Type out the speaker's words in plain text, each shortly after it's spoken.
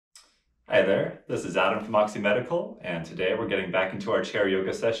Hi there, this is Adam from Oxy Medical, and today we're getting back into our chair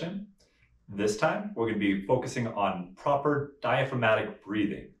yoga session. This time, we're going to be focusing on proper diaphragmatic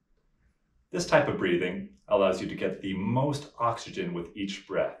breathing. This type of breathing allows you to get the most oxygen with each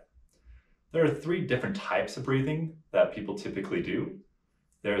breath. There are three different types of breathing that people typically do.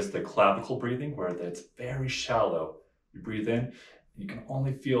 There's the clavicle breathing, where it's very shallow. You breathe in, you can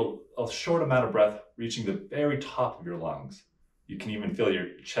only feel a short amount of breath reaching the very top of your lungs. You can even feel your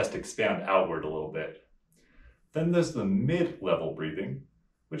chest expand outward a little bit. Then there's the mid-level breathing,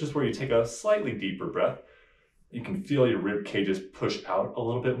 which is where you take a slightly deeper breath. You can feel your rib cages push out a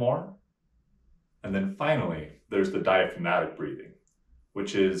little bit more. And then finally, there's the diaphragmatic breathing,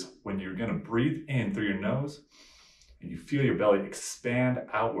 which is when you're going to breathe in through your nose and you feel your belly expand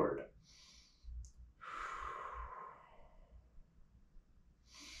outward.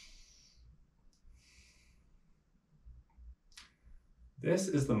 This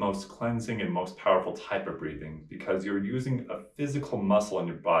is the most cleansing and most powerful type of breathing because you're using a physical muscle in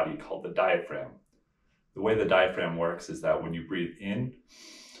your body called the diaphragm. The way the diaphragm works is that when you breathe in,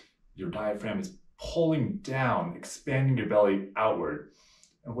 your diaphragm is pulling down, expanding your belly outward.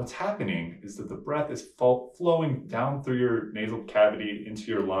 And what's happening is that the breath is flowing down through your nasal cavity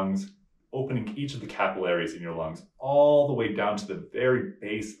into your lungs, opening each of the capillaries in your lungs, all the way down to the very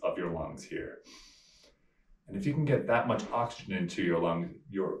base of your lungs here. And if you can get that much oxygen into your lungs,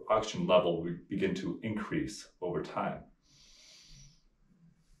 your oxygen level will begin to increase over time.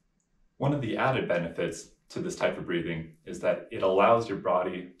 One of the added benefits to this type of breathing is that it allows your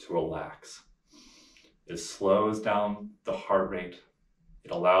body to relax. It slows down the heart rate.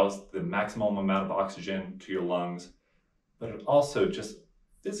 It allows the maximum amount of oxygen to your lungs, but it also just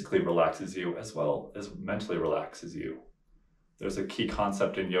physically relaxes you as well as mentally relaxes you. There's a key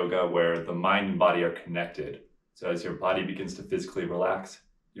concept in yoga where the mind and body are connected. So as your body begins to physically relax,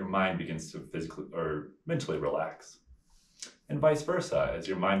 your mind begins to physically or mentally relax. And vice versa, as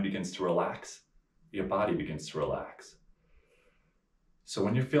your mind begins to relax, your body begins to relax. So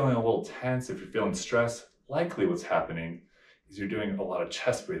when you're feeling a little tense, if you're feeling stress, likely what's happening is you're doing a lot of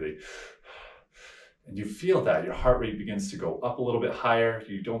chest breathing. And you feel that your heart rate begins to go up a little bit higher.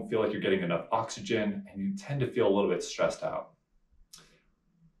 You don't feel like you're getting enough oxygen, and you tend to feel a little bit stressed out.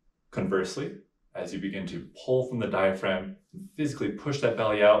 Conversely, as you begin to pull from the diaphragm and physically push that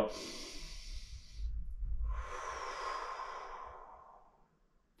belly out,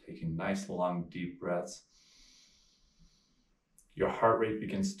 taking nice, long, deep breaths, your heart rate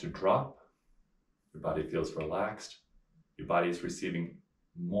begins to drop, your body feels relaxed, your body is receiving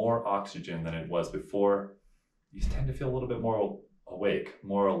more oxygen than it was before. You tend to feel a little bit more awake,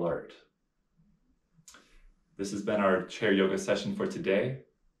 more alert. This has been our chair yoga session for today.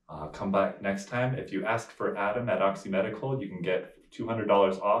 Come back next time. If you ask for Adam at Oxy Medical, you can get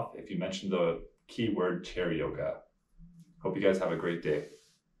 $200 off if you mention the keyword chair yoga. Hope you guys have a great day.